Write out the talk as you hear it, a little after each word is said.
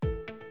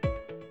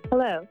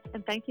Hello,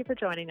 and thank you for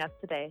joining us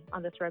today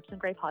on this Ropes and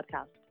Gray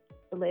podcast,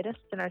 the latest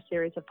in our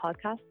series of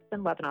podcasts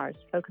and webinars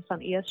focused on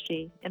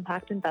ESG,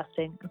 impact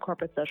investing, and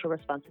corporate social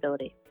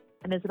responsibility.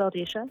 I'm Isabel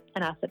Disha,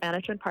 an asset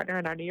management partner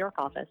in our New York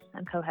office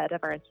and co-head of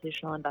our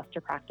institutional investor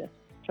practice.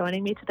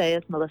 Joining me today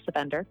is Melissa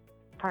Bender,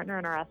 partner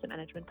in our asset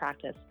management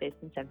practice based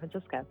in San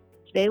Francisco.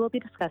 Today we'll be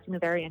discussing a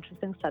very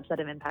interesting subset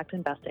of impact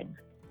investing,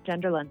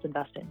 gender lens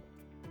investing.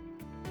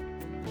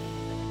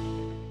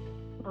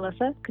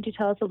 Melissa, could you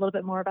tell us a little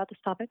bit more about this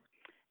topic?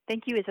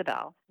 Thank you,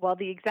 Isabel. While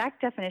the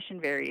exact definition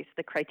varies,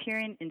 the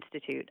Criterion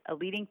Institute, a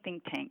leading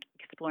think tank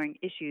exploring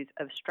issues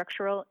of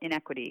structural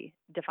inequity,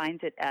 defines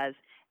it as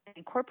an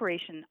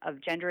incorporation of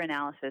gender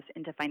analysis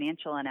into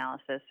financial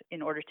analysis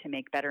in order to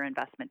make better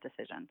investment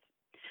decisions.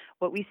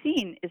 What we've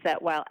seen is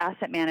that while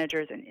asset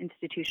managers and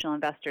institutional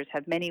investors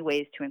have many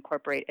ways to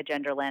incorporate a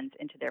gender lens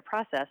into their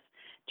process,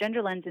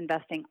 gender lens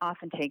investing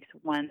often takes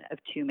one of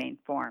two main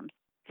forms.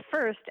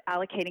 First,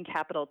 allocating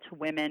capital to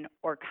women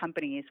or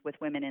companies with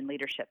women in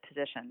leadership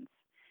positions.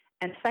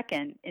 And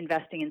second,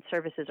 investing in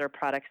services or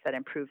products that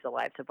improve the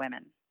lives of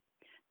women.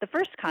 The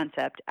first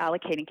concept,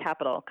 allocating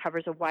capital,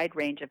 covers a wide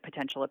range of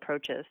potential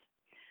approaches.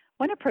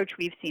 One approach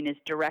we've seen is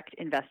direct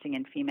investing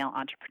in female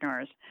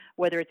entrepreneurs,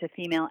 whether it's a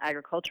female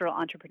agricultural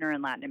entrepreneur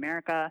in Latin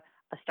America,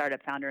 a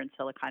startup founder in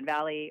Silicon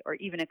Valley, or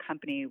even a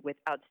company with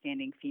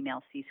outstanding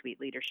female C-suite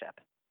leadership.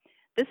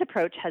 This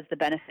approach has the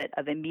benefit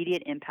of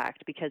immediate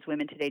impact because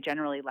women today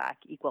generally lack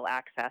equal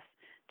access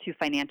to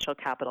financial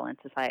capital in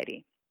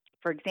society.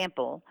 For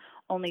example,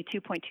 only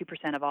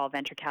 2.2% of all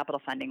venture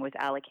capital funding was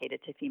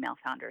allocated to female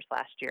founders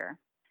last year.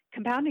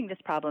 Compounding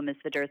this problem is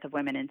the dearth of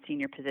women in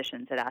senior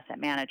positions at asset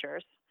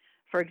managers.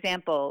 For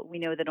example, we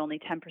know that only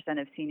 10%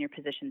 of senior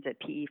positions at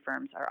PE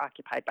firms are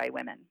occupied by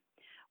women.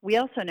 We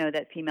also know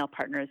that female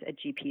partners at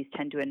GPs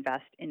tend to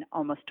invest in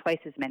almost twice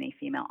as many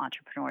female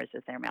entrepreneurs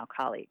as their male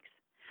colleagues.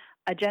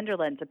 A gender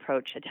lens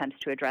approach attempts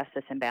to address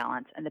this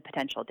imbalance and the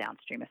potential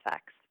downstream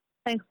effects.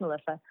 Thanks,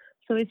 Melissa.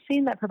 So we've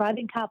seen that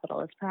providing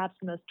capital is perhaps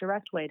the most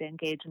direct way to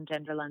engage in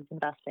gender lens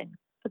investing,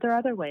 but there are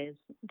other ways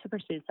to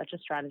pursue such a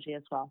strategy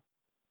as well.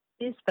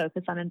 These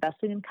focus on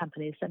investing in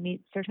companies that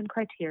meet certain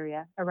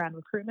criteria around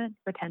recruitment,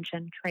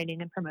 retention,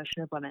 training, and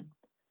promotion of women.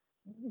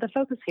 The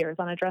focus here is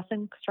on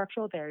addressing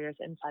structural barriers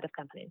inside of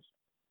companies.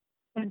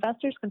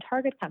 Investors can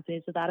target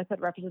companies with adequate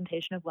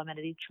representation of women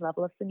at each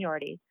level of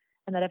seniority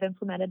and that have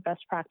implemented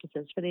best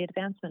practices for the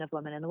advancement of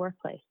women in the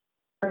workplace.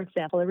 For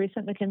example, a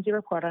recent McKinsey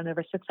report on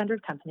over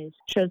 600 companies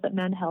shows that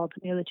men held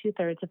nearly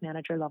two-thirds of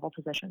manager-level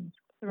positions.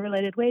 The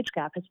related wage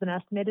gap has been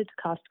estimated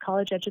to cost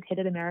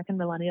college-educated American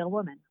millennial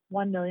women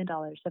 $1 million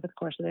over the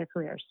course of their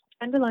careers.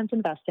 Gender lens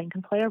investing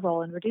can play a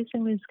role in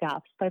reducing these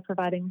gaps by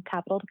providing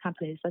capital to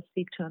companies that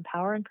seek to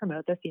empower and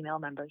promote their female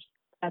members.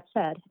 That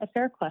said, a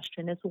fair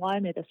question is why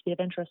may this be of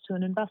interest to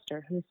an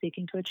investor who is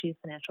seeking to achieve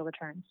financial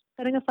returns?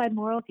 Setting aside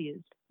moral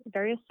views,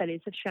 various studies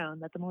have shown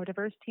that the more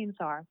diverse teams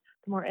are,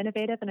 the more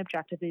innovative and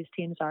objective these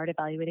teams are at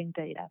evaluating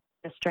data.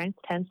 This strength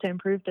tends to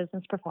improve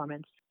business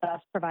performance,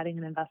 thus providing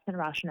an investment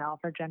rationale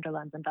for gender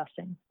lens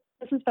investing.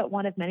 This is but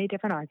one of many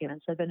different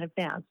arguments that have been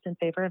advanced in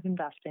favor of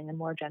investing in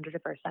more gender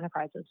diverse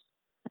enterprises.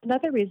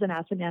 Another reason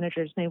asset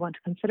managers may want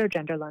to consider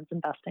gender lens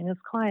investing is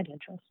client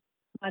interest.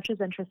 Much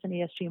as interest in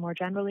ESG more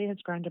generally has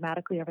grown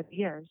dramatically over the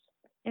years,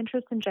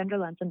 interest in gender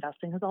lens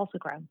investing has also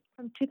grown.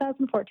 From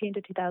 2014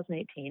 to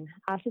 2018,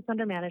 assets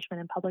under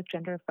management in public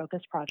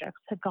gender-focused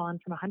projects have gone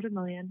from $100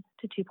 million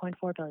to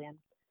 $2.4 billion,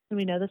 and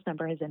we know this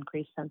number has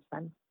increased since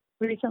then.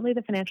 Recently,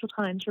 the Financial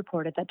Times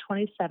reported that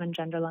 27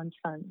 gender lens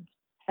funds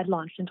had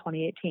launched in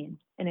 2018,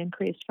 an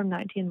increase from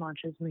 19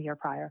 launches in the year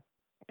prior.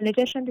 In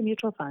addition to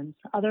mutual funds,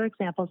 other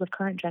examples of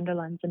current gender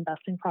lens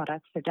investing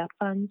products are debt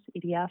funds,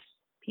 ETFs,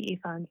 PE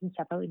funds, and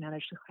separately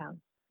managed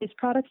accounts. These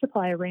products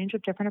apply a range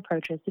of different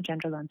approaches to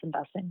gender lens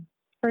investing.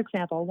 For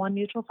example, one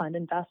mutual fund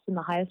invests in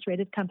the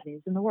highest-rated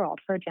companies in the world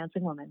for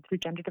advancing women through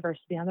gender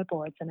diversity on their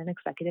boards and in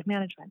executive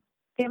management.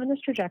 Given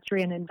this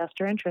trajectory and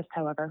investor interest,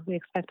 however, we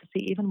expect to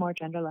see even more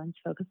gender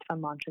lens-focused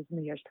fund launches in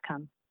the years to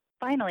come.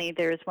 Finally,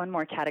 there is one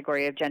more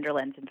category of gender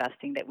lens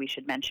investing that we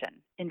should mention,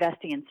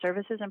 investing in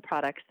services and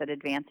products that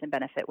advance and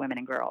benefit women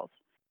and girls.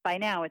 By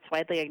now, it's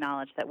widely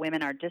acknowledged that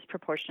women are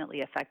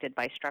disproportionately affected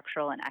by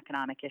structural and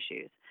economic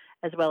issues,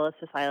 as well as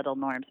societal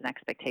norms and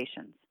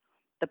expectations.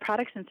 The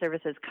products and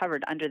services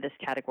covered under this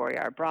category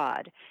are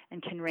broad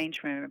and can range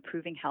from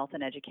improving health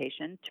and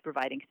education to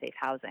providing safe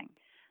housing.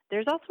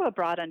 There's also a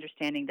broad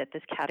understanding that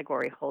this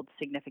category holds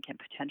significant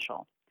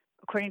potential.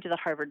 According to the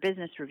Harvard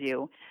Business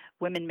Review,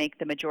 women make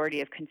the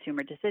majority of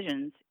consumer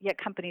decisions, yet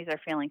companies are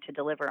failing to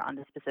deliver on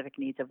the specific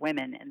needs of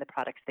women in the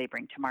products they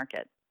bring to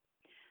market.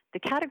 The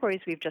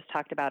categories we've just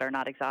talked about are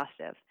not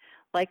exhaustive.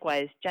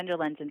 Likewise, gender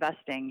lens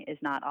investing is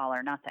not all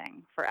or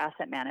nothing. For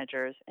asset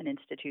managers and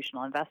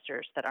institutional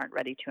investors that aren't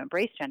ready to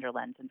embrace gender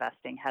lens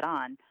investing head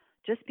on,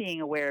 just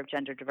being aware of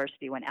gender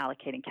diversity when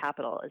allocating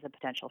capital is a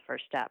potential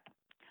first step.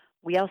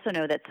 We also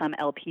know that some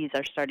LPs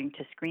are starting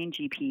to screen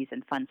GPs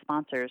and fund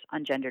sponsors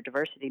on gender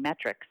diversity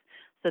metrics,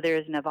 so there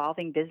is an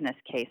evolving business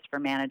case for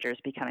managers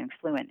becoming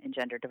fluent in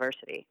gender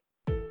diversity.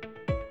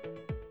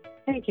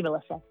 Thank you,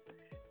 Melissa.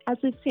 As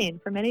we've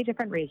seen, for many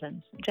different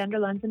reasons, gender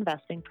lens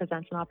investing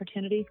presents an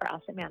opportunity for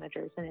asset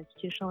managers and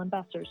institutional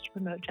investors to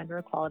promote gender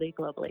equality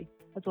globally,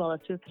 as well as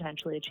to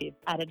potentially achieve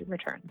added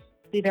returns.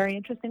 It'll be very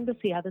interesting to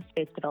see how this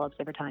space develops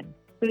over time.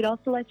 We would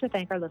also like to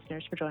thank our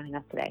listeners for joining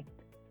us today.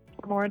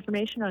 For more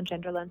information on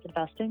gender lens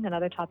investing and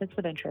other topics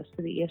of interest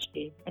to the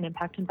ESG and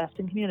impact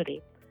investing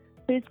community,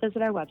 please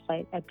visit our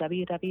website at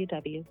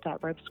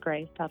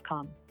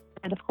www.ropesgray.com.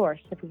 And of course,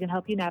 if we can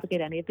help you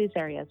navigate any of these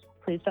areas,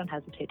 please don't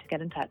hesitate to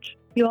get in touch.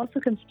 You also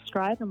can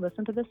subscribe and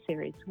listen to this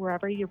series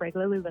wherever you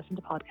regularly listen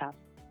to podcasts,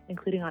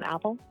 including on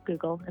Apple,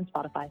 Google, and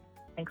Spotify.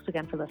 Thanks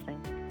again for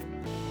listening.